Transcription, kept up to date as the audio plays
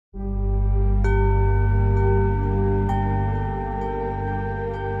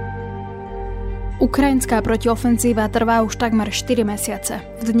Ukrajinská protiofenzíva trvá už takmer 4 mesiace.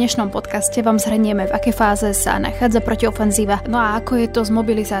 V dnešnom podcaste vám zhrnieme, v akej fáze sa nachádza protiofenzíva, no a ako je to s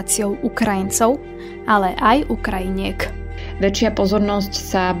mobilizáciou Ukrajincov, ale aj Ukrajiniek. Väčšia pozornosť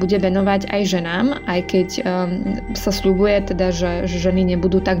sa bude venovať aj ženám, aj keď sa sľubuje teda, že ženy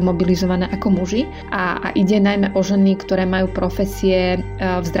nebudú tak mobilizované ako muži. A ide najmä o ženy, ktoré majú profesie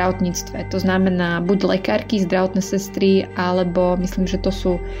v zdravotníctve. To znamená buď lekárky, zdravotné sestry, alebo myslím, že to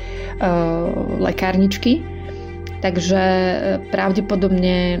sú lekárničky. Takže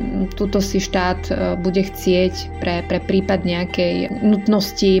pravdepodobne túto si štát bude chcieť pre prípad nejakej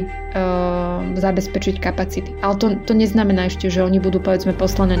nutnosti zabezpečiť kapacity. Ale to neznamená ešte, že oni budú povedzme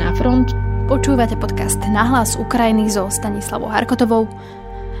poslané na front. Počúvate podcast Nahlas Ukrajiny so Stanislavou Harkotovou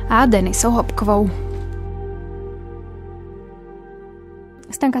a Denisou Hopkovou.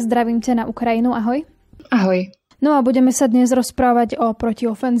 Stanka, zdravím ťa na Ukrajinu, ahoj. Ahoj. No a budeme sa dnes rozprávať o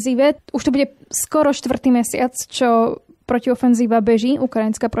protiofenzíve. Už to bude skoro 4. mesiac, čo protiofenzíva beží,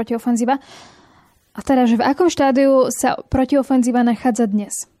 ukrajinská protiofenzíva. A teda, že v akom štádiu sa protiofenzíva nachádza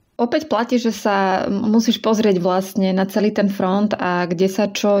dnes? Opäť platí, že sa musíš pozrieť vlastne na celý ten front a kde sa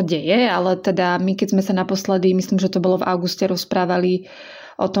čo deje, ale teda my, keď sme sa naposledy, myslím, že to bolo v auguste, rozprávali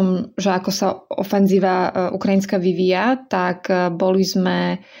o tom, že ako sa ofenzíva ukrajinská vyvíja, tak boli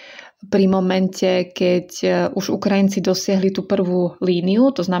sme pri momente, keď už Ukrajinci dosiahli tú prvú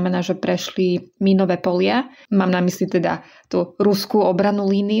líniu, to znamená, že prešli mínové polia. Mám na mysli teda tú ruskú obranú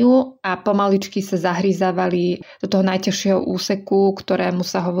líniu a pomaličky sa zahryzávali do toho najťažšieho úseku, ktorému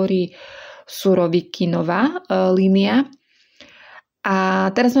sa hovorí Surovikinová línia. A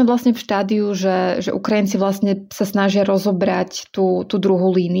teraz sme vlastne v štádiu, že Ukrajinci vlastne sa snažia rozobrať tú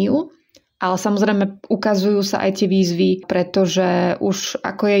druhú líniu. Ale samozrejme ukazujú sa aj tie výzvy, pretože už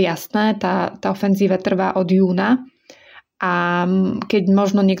ako je jasné, tá ofenzíva trvá od júna a keď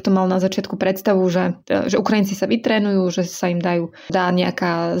možno niekto mal na začiatku predstavu, že Ukrajinci sa vytrénujú, že sa im dá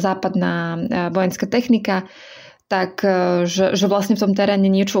nejaká západná vojenská technika, tak že vlastne v tom teréne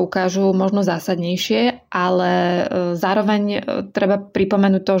niečo ukážu možno zásadnejšie, ale zároveň treba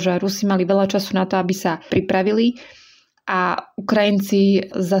pripomenúť to, že Rusi mali veľa času na to, aby sa pripravili. A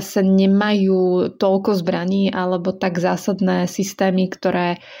Ukrajinci zase nemajú toľko zbraní alebo tak zásadné systémy,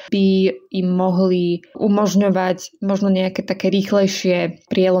 ktoré by im mohli umožňovať možno nejaké také rýchlejšie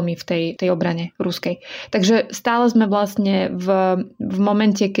prielomy v tej obrane ruskej. Takže stále sme vlastne v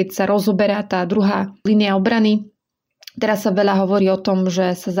momente, keď sa rozoberá tá druhá línia obrany. Teraz sa veľa hovorí o tom,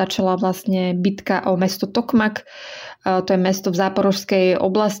 že sa začala vlastne bitka o mesto Tokmak. To je mesto v záporožskej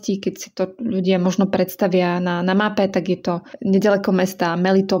oblasti. Keď si to ľudia možno predstavia na mape, tak je to nedaleko mesta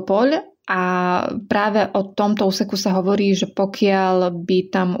Melitopol. A práve o tomto úseku sa hovorí, že pokiaľ by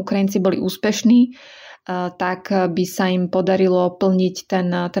tam Ukrajinci boli úspešní, tak by sa im podarilo plniť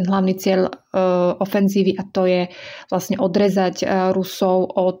ten hlavný cieľ ofenzívy, a to je vlastne odrezať Rusov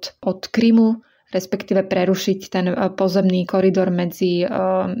od Krymu, respektíve prerušiť ten pozemný koridor medzi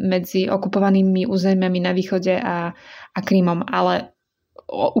okupovanými územiami na východe a Krymom. Ale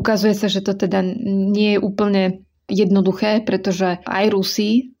ukazuje sa, že to teda nie je úplne jednoduché, pretože aj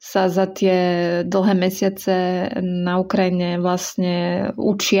Rusi sa za tie dlhé mesiace na Ukrajine vlastne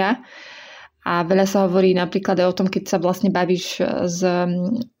učia. A veľa sa hovorí napríklad aj o tom, keď sa vlastne bavíš s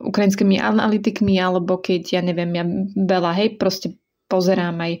ukrajinskými analytikmi, alebo keď, ja veľa, proste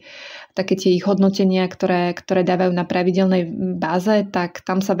pozerám aj také tie ich hodnotenia, ktoré dávajú na pravidelnej báze, tak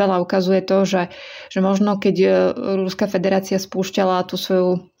tam sa veľa ukazuje to, že možno keď Ruská federácia spúšťala tú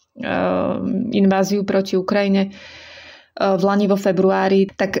svoju inváziu proti Ukrajine v lani vo februári,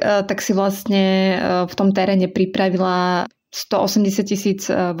 tak si vlastne v tom teréne pripravila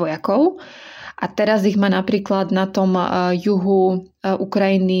 180,000 vojakov. A teraz ich má napríklad na tom juhu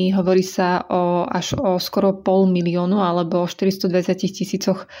Ukrajiny, hovorí sa až o skoro 500,000 alebo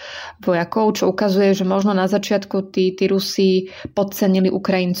 420,000 vojakov, čo ukazuje, že možno na začiatku tí Rusi podcenili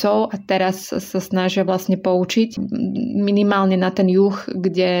Ukrajincov a teraz sa snažia vlastne poučiť minimálne na ten juh,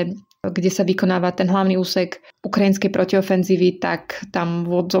 kde sa vykonáva ten hlavný úsek ukrajinskej protiofenzívy, tak tam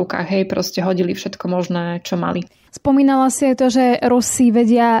v odzovkách proste hodili všetko možné, čo mali. Spomínala si aj to, že Rusi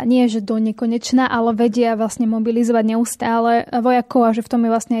vedia, nie že do nekonečna, ale vedia vlastne mobilizovať neustále vojakov a že v tom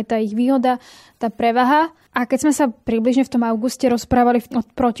je vlastne aj tá ich výhoda, tá prevaha. A keď sme sa približne v tom auguste rozprávali o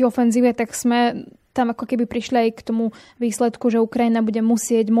protiofenzíve, tak sme tam ako keby prišli aj k tomu výsledku, že Ukrajina bude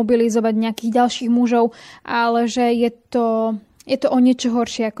musieť mobilizovať nejakých ďalších mužov, ale že je to o niečo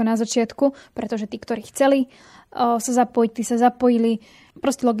horšie ako na začiatku, pretože tí, ktorí chceli sa zapojiť, tí sa zapojili.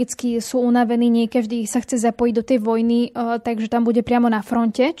 Proste logicky sú unavení, nie každý sa chce zapojiť do tej vojny, takže tam bude priamo na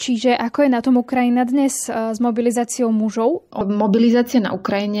fronte. Čiže ako je na tom Ukrajina dnes s mobilizáciou mužov? Mobilizácia na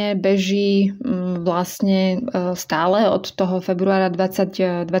Ukrajine beží vlastne stále od toho februára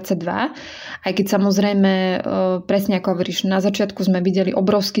 2022. Aj keď samozrejme, presne ako hovoríš, na začiatku sme videli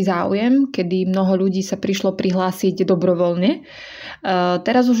obrovský záujem, kedy mnoho ľudí sa prišlo prihlásiť dobrovoľne.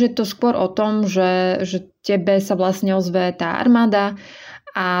 Teraz už je to skôr o tom, že tebe sa vlastne ozve tá armáda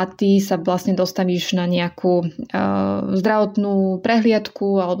a ty sa vlastne dostavíš na nejakú zdravotnú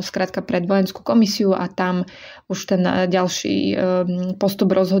prehliadku alebo skrátka pred vojenskú komisiu a tam už ten ďalší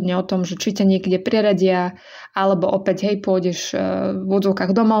postup rozhodne o tom, že či ťa niekde priradia alebo opäť pôjdeš v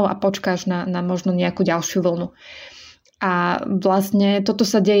odzvukách domov a počkáš na možno nejakú ďalšiu vlnu. A vlastne toto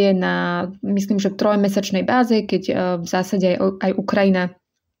sa deje na, myslím, že 3-mesačnej báze, keď v zásade aj Ukrajina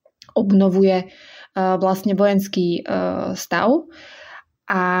obnovuje vlastne vojenský stav.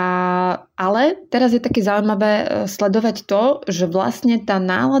 Ale teraz je také zaujímavé sledovať to, že vlastne tá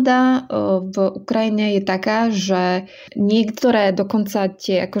nálada v Ukrajine je taká, že niektoré dokonca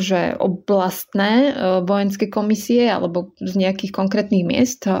tie akože oblastné vojenské komisie alebo z nejakých konkrétnych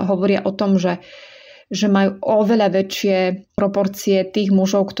miest hovoria o tom, že majú oveľa väčšie proporcie tých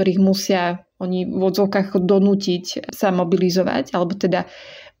mužov, ktorých musia oni v odzvukách donútiť sa mobilizovať, alebo teda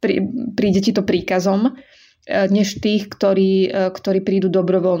príde ti to príkazom, než tých, ktorí prídu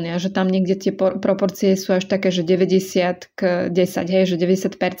dobrovoľne. Že tam niekde tie proporcie sú až také, že 90 k 10, že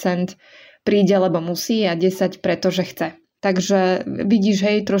 90% príde, lebo musí a 10 pretože chce. Takže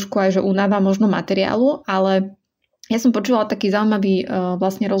vidíš, trošku aj, že únava možno materiálu, ale ja som počula taký zaujímavý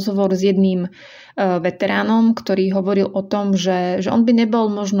vlastne rozhovor s jedným veteránom, ktorý hovoril o tom, že on by nebol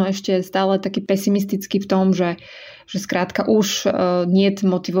možno ešte stále taký pesimistický v tom, že skrátka už niet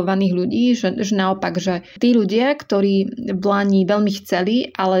motivovaných ľudí, že naopak, že tí ľudia, ktorí v Lani veľmi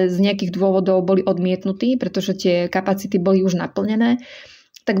chceli, ale z nejakých dôvodov boli odmietnutí, pretože tie kapacity boli už naplnené,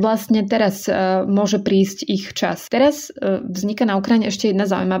 tak vlastne teraz môže prísť ich čas. Teraz vzniká na Ukrajine ešte jedna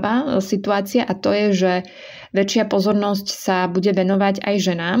zaujímavá situácia a to je, že väčšia pozornosť sa bude venovať aj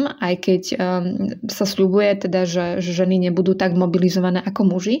ženám, aj keď sa sľubuje teda, že ženy nebudú tak mobilizované ako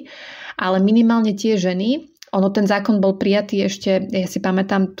muži, ale minimálne tie ženy, ten zákon bol prijatý ešte, ja si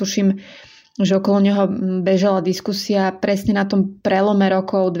pamätám, tuším, že okolo neho bežala diskusia presne na tom prelome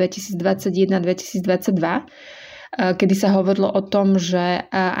rokov 2021-2022, kedy sa hovorilo o tom, že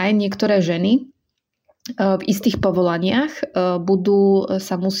aj niektoré ženy v istých povolaniach budú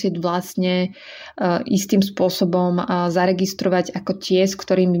sa musieť vlastne istým spôsobom zaregistrovať ako tie, s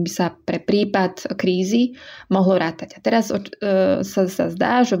ktorými by sa pre prípad krízy mohlo rátať. A teraz sa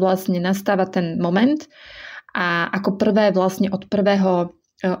zdá, že vlastne nastáva ten moment a ako prvé vlastne od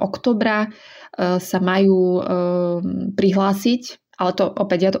 1. októbra sa majú prihlásiť. Ale to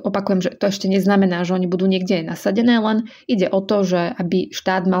opäť, ja to opakujem, že to ešte neznamená, že oni budú niekde nasadené, len ide o to, že aby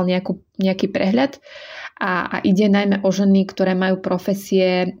štát mal nejaký prehľad a ide najmä o ženy, ktoré majú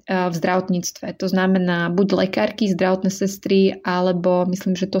profesie v zdravotníctve. To znamená buď lekárky, zdravotné sestry, alebo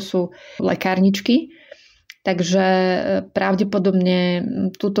myslím, že to sú lekárničky. Takže pravdepodobne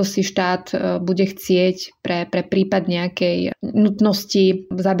túto si štát bude chcieť pre prípad nejakej nutnosti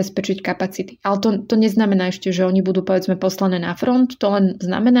zabezpečiť kapacity. Ale to neznamená ešte, že oni budú povedzme poslané na front. To len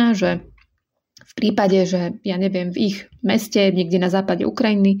znamená, že v prípade, že ja neviem, v ich meste, niekde na západe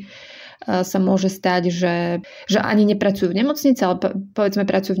Ukrajiny sa môže stať, že ani nepracujú v nemocnici, ale povedzme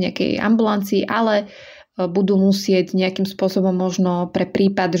pracujú v nejakej ambulancii, ale budú musieť nejakým spôsobom možno pre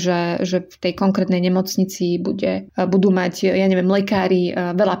prípad, že v tej konkrétnej nemocnici budú mať, ja neviem, lekári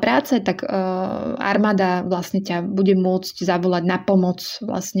veľa práce, tak armáda vlastne ťa bude môcť zavolať na pomoc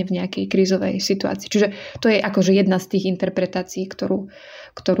vlastne v nejakej krízovej situácii. Čiže to je akože jedna z tých interpretácií,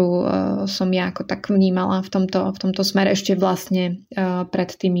 ktorú som ja ako tak vnímala v tomto smere ešte vlastne pred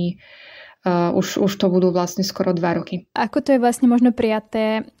tými už to budú vlastne skoro 2 roky. Ako to je vlastne možno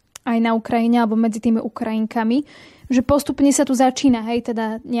prijaté aj na Ukrajine alebo medzi tými Ukrajinkami, že postupne sa tu začína,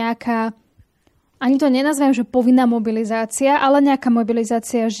 teda nejaká, ani to nenazvem, že povinná mobilizácia, ale nejaká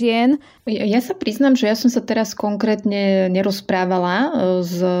mobilizácia žien. Ja sa priznám, že ja som sa teraz konkrétne nerozprávala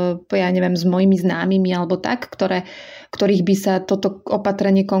s mojimi známymi alebo tak, ktorých by sa toto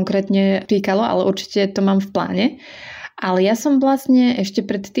opatrenie konkrétne týkalo, ale určite to mám v pláne. Ale ja som vlastne ešte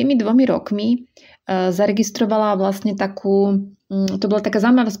pred tými 2 rokmi zaregistrovala vlastne to bola taká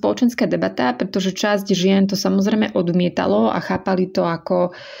zaujímavá spoločenská debata, pretože časť žien to samozrejme odmietalo a chápali to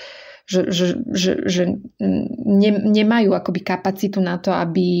ako, že nemajú akoby kapacitu na to,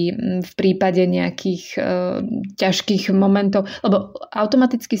 aby v prípade nejakých ťažkých momentov, lebo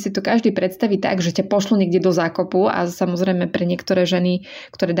automaticky si to každý predstaví tak, že ťa pošlú niekde do zákopu a samozrejme pre niektoré ženy,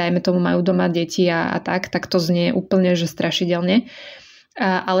 ktoré dajme tomu majú doma deti a tak to znie úplne, že strašidelne.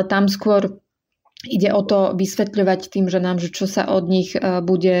 Ale tam skôr ide o to vysvetľovať tým ženám, že čo sa od nich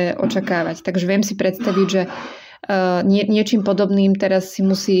bude očakávať. Takže viem si predstaviť, že niečím podobným teraz si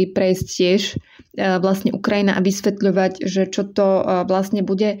musí prejsť tiež vlastne Ukrajina a vysvetľovať, že čo to vlastne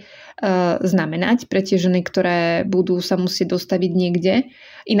bude znamenať pre tie ženy, ktoré budú sa musieť dostaviť niekde.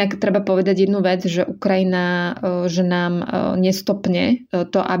 Inak treba povedať jednu vec, že Ukrajina ženám nestopne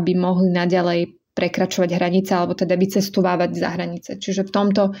to, aby mohli naďalej prekračovať hranice alebo teda vycestovávať za hranice. Čiže v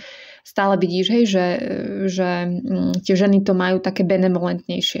tomto stále vidíš, hej, že tie ženy to majú také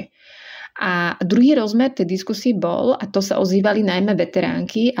benevolentnejšie. A druhý rozmer tej diskusie bol, a to sa ozývali najmä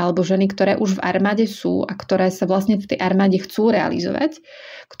veteránky alebo ženy, ktoré už v armáde sú a ktoré sa vlastne v tej armáde chcú realizovať,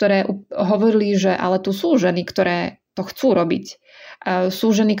 ktoré hovorili, že ale tu sú ženy, ktoré to chcú robiť.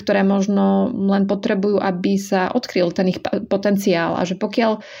 Sú ženy, ktoré možno len potrebujú, aby sa odkryl ten ich potenciál a že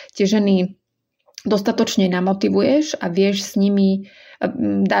pokiaľ tie ženy dostatočne namotivuješ a vieš s nimi,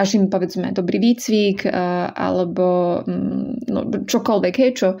 dáš im povedzme dobrý výcvik alebo čokoľvek,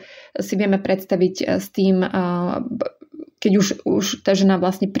 hej, čo si vieme predstaviť s tým, keď už tá žena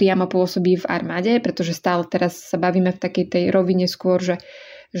vlastne priamo pôsobí v armáde, pretože stále teraz sa bavíme v takej tej rovine skôr,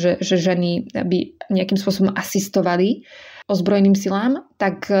 že ženy by nejakým spôsobom asistovali ozbrojeným silám,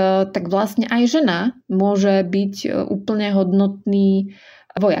 tak vlastne aj žena môže byť úplne hodnotný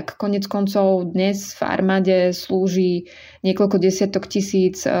vojak. Konec koncov dnes v armáde slúži niekoľko desiatok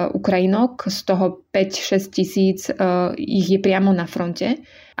tisíc Ukrajinok, z toho 5-6 tisíc ich je priamo na fronte.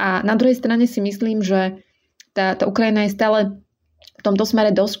 A na druhej strane si myslím, že tá Ukrajina je stále v tomto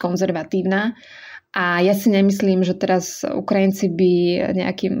smere dosť konzervatívna a ja si nemyslím, že teraz Ukrajinci by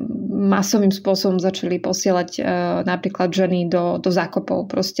nejakým masovým spôsobom začali posielať napríklad ženy do zákopov.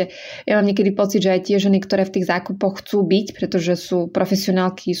 Proste ja mám niekedy pocit, že aj tie ženy, ktoré v tých zákopoch chcú byť, pretože sú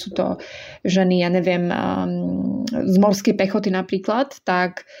profesionálky, sú to ženy, ja neviem, z morskej pechoty napríklad,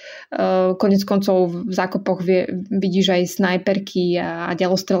 tak konec koncov v zákopoch vidíš aj snajperky a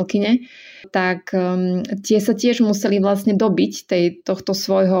ďalostrelkyne, tak tie sa tiež museli vlastne dobiť tohto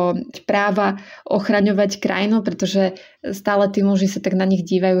svojho práva ochraňovať krajinu, pretože stále tí muži sa tak na nich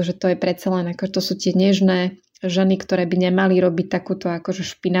dívajú, že to je predsa len ako to sú tie nežné ženy, ktoré by nemali robiť takúto akože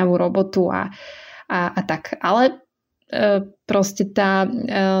špinavú robotu a tak. Ale proste tá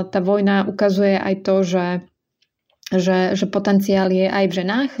vojna ukazuje aj to, že potenciál je aj v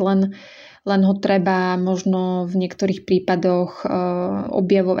ženách, len ho treba možno v niektorých prípadoch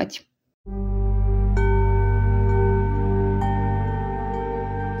objavovať.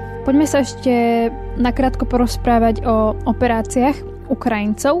 Poďme sa ešte nakrátko porozprávať o operáciách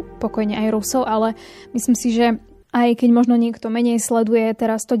Ukrajincov, pokojne aj Rusov, ale myslím si, že aj keď možno niekto menej sleduje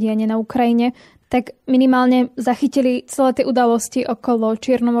teraz to dianie na Ukrajine, tak minimálne zachytili celé tie udalosti okolo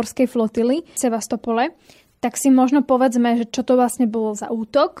Čiernomorskej flotily v Sevastopole. Tak si možno povedzme, že čo to vlastne bolo za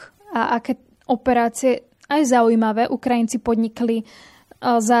útok a aké operácie aj zaujímavé Ukrajinci podnikli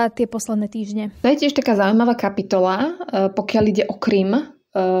za tie posledné týždne. To je tiež taká zaujímavá kapitola, pokiaľ ide o Krym,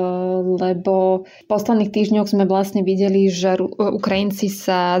 lebo v posledných týždňoch sme vlastne videli, že Ukrajinci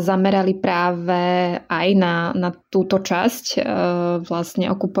sa zamerali práve aj na túto časť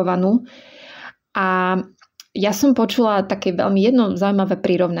vlastne okupovanú. A ja som počula také veľmi jedno zaujímavé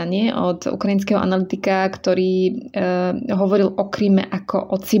prirovnanie od ukrajinského analytika, ktorý hovoril o Kryme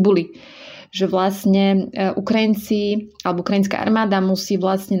ako o cibuli. Že vlastne Ukrajinci alebo ukrajinská armáda musí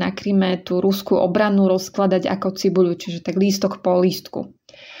vlastne na Kryme tú ruskú obranu rozkladať ako cibuľu, čiže tak lístok po lístku.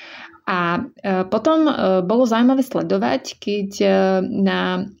 A potom bolo zaujímavé sledovať, keď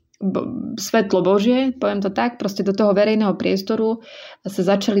na svetlo Božie, poviem to tak, proste do toho verejného priestoru sa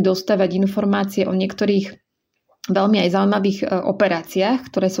začali dostávať informácie o niektorých veľmi aj zaujímavých operáciách,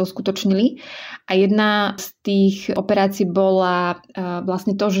 ktoré sa uskutočnili. A jedna z tých operácií bola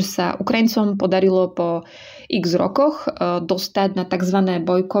vlastne to, že sa Ukrajincom podarilo po x rokoch dostať na tzv.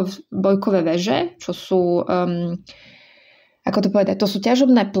 Bojkové veže, čo sú, ako to povedať, to sú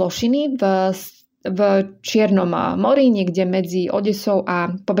ťažobné plošiny v Čiernom mori, niekde medzi Odesou a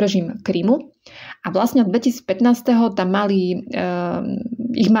pobrežím Krymu. A vlastne od 2015. tam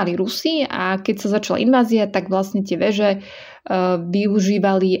ich mali Rusi a keď sa začala invázia, tak vlastne tie veže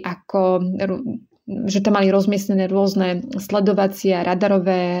využívali ako, že tam mali rozmiestnené rôzne sledovacie a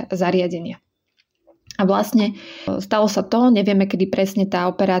radarové zariadenia. A vlastne stalo sa to, nevieme, kedy presne tá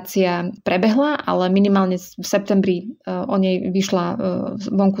operácia prebehla, ale minimálne v septembri o nej vyšla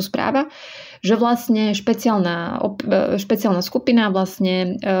vonku správa, že vlastne špeciálna skupina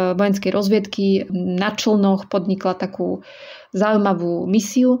vlastne vojenskej rozviedky na člnoch podnikla takú zaujímavú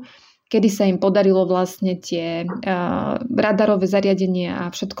misiu, kedy sa im podarilo vlastne tie radarové zariadenia a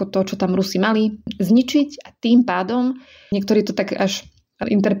všetko to, čo tam Rusi mali, zničiť a tým pádom, niektorí to tak až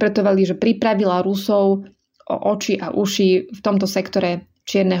interpretovali, že pripravila Rusov o oči a uši v tomto sektore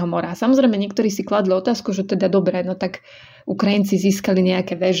Čierneho mora. Samozrejme, niektorí si kladli otázku, že teda dobre, no tak Ukrajinci získali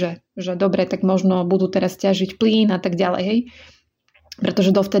nejaké veže, že dobre, tak možno budú teraz ťažiť plyn a tak ďalej, hej. Pretože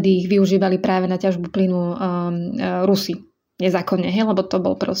dovtedy ich využívali práve na ťažbu plynu Rusi. Nezákonne, hej, lebo to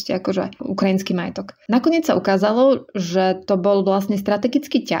bol proste akože ukrajinský majetok. Nakoniec sa ukázalo, že to bol vlastne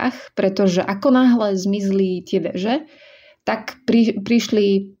strategický ťah, pretože ako náhle zmizli tie veže, tak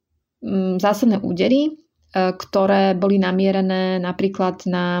prišli zásadné údery, ktoré boli namierené napríklad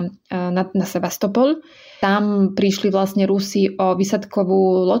na Sevastopol. Tam prišli vlastne Rusi o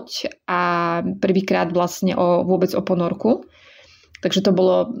výsadkovú loď a prvýkrát vlastne vôbec o ponorku. Takže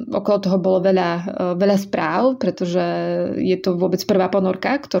okolo toho bolo veľa správ, pretože je to vôbec prvá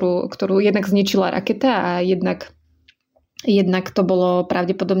ponorka, ktorú jednak zničila raketa a jednak to bolo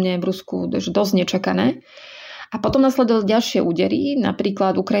pravdepodobne v Rusku dosť nečakané. A potom nasledovali ďalšie údery.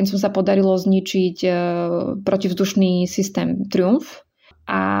 Napríklad Ukrajincom sa podarilo zničiť protivzdušný systém Triumf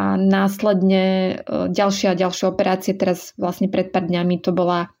a následne ďalšia operácia, teraz vlastne pred pár dňami to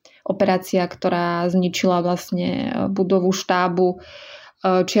bola operácia, ktorá zničila vlastne budovu štábu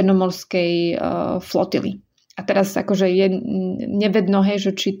čiernomorskej flotily. A teraz akože je nevedno, hej,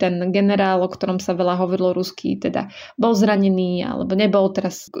 že či ten generál, o ktorom sa veľa hovorilo rusky, teda bol zranený alebo nebol.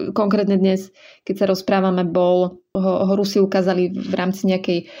 Teraz konkrétne dnes, keď sa rozprávame, ho Rusi ukázali v rámci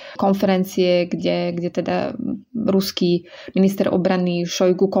nejakej konferencie, kde teda ruský minister obrany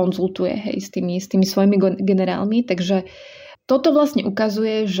Šojgu konzultuje, hej, s tými svojimi generálmi. Takže toto vlastne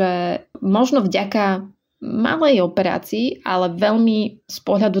ukazuje, že možno vďaka malej operácii, ale veľmi z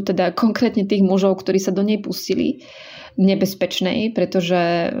pohľadu teda konkrétne tých mužov, ktorí sa do nej pustili, nebezpečnej,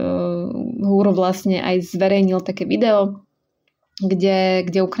 pretože Húro vlastne aj zverejnil také video,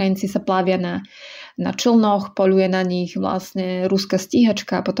 kde Ukrajinci sa plávia na člnoch, poľuje na nich vlastne ruská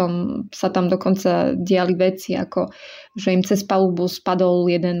stíhačka a potom sa tam dokonca diali veci, ako že im cez palubu spadol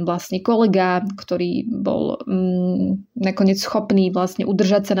jeden vlastne kolega, ktorý bol nakoniec schopný vlastne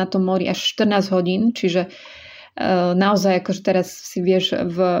udržať sa na tom mori až 14 hodín, čiže naozaj akože teraz si vieš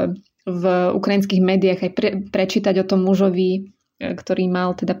v ukrajinských médiách aj prečítať o tom mužovi, ktorý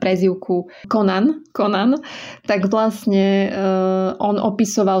mal teda prezývku Conan, tak vlastne on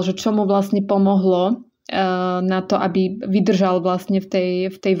opisoval, že čo mu vlastne pomohlo na to, aby vydržal vlastne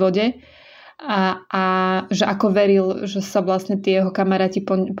v tej vode a že ako veril, že sa vlastne tie jeho kamaráti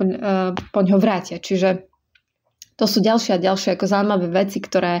po ňo vrátia. Čiže to sú ďalšie ako zaujímavé veci,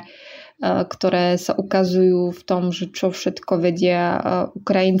 ktoré sa ukazujú v tom, že čo všetko vedia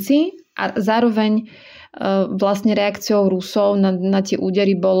Ukrajinci a zároveň vlastne reakciou Rusov na tie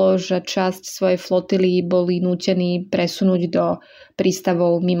údery bolo, že časť svojej flotily boli nútení presunúť do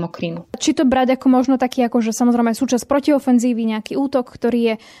prístavov mimo Krymu. Či to brať ako možno taký, akože samozrejme súčasť protiofenzívy, nejaký útok, ktorý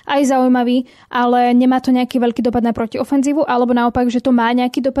je aj zaujímavý, ale nemá to nejaký veľký dopad na protiofenzívu, alebo naopak, že to má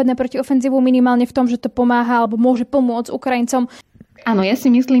nejaký dopad na protiofenzívu minimálne v tom, že to pomáha alebo môže pomôcť Ukrajincom? Áno, ja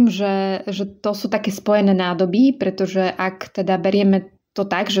si myslím, že to sú také spojené nádoby, pretože ak teda berieme to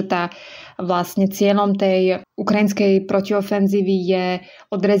tak, že tá vlastne cieľom tej ukrajinskej protiofenzívy je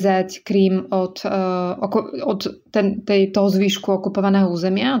odrezať Krym od toho zvýšku okupovaného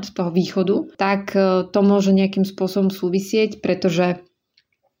územia, od toho východu, tak to môže nejakým spôsobom súvisieť, pretože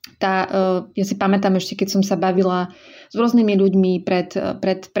ja si pamätám ešte, keď som sa bavila s rôznymi ľuďmi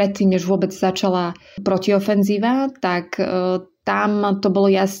pred tým, než vôbec začala protiofenzíva, tak tam to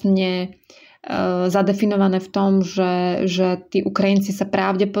bolo jasne zadefinované v tom, že tí Ukrajinci sa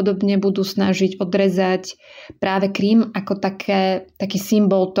pravdepodobne budú snažiť odrezať práve Krym ako taký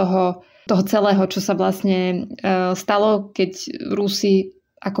symbol toho celého, čo sa vlastne stalo, keď Rusi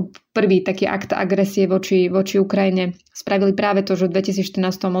ako prvý taký akt agresie voči Ukrajine spravili práve to, že v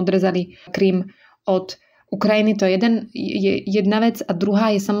 2014 odrezali Krym od Ukrajiny. To je jedna vec a druhá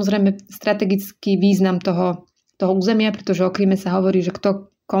je samozrejme strategický význam toho územia, pretože o Kryme sa hovorí, že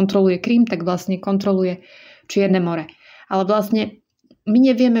kto kontroluje Krym, tak vlastne kontroluje Čierne more. Ale vlastne my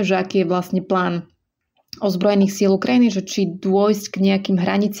nevieme, že aký je vlastne plán ozbrojených síl Ukrajiny, že či dôjsť k nejakým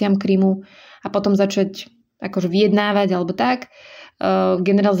hraniciam Krymu a potom začať akože vyjednávať alebo tak.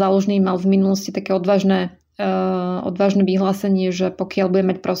 Generál Zálužný mal v minulosti také odvážne vyhlásenie, že pokiaľ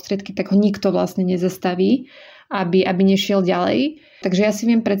bude mať prostriedky, tak ho nikto vlastne nezastaví, aby nešiel ďalej. Takže ja si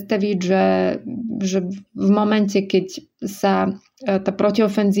viem predstaviť, že v momente, keď sa tá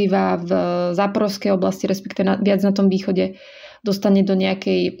protiofenzíva v záporovskej oblasti, respektíve viac na tom východe, dostane do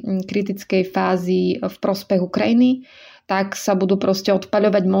nejakej kritickej fázy v prospech Ukrajiny, tak sa budú proste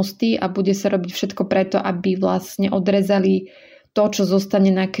odpaľovať mosty a bude sa robiť všetko preto, aby vlastne odrezali to, čo zostane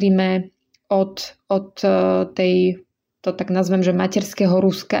na Kryme od tej to tak nazvem, že materského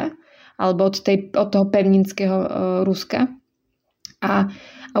Ruska, alebo od toho pevninského Ruska. A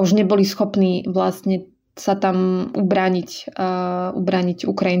už neboli schopní vlastne sa tam ubrániť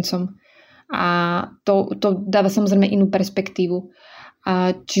Ukrajincom. A to dáva samozrejme inú perspektívu.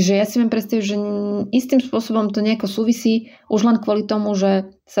 Čiže ja si viem predstaviť, že istým spôsobom to nejako súvisí už len kvôli tomu,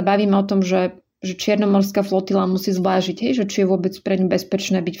 že sa bavíme o tom, že čiernomorská flotila musí zvážiť, že či je vôbec pre ňu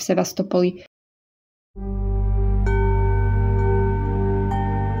bezpečné byť v Sevastopoli.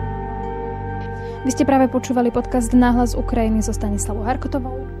 Vy ste práve počúvali podcast Nahlas Ukrajiny so Stanislavou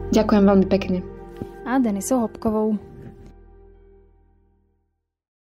Harkotovou. Ďakujem veľmi pekne. A Denisou Hopkovou.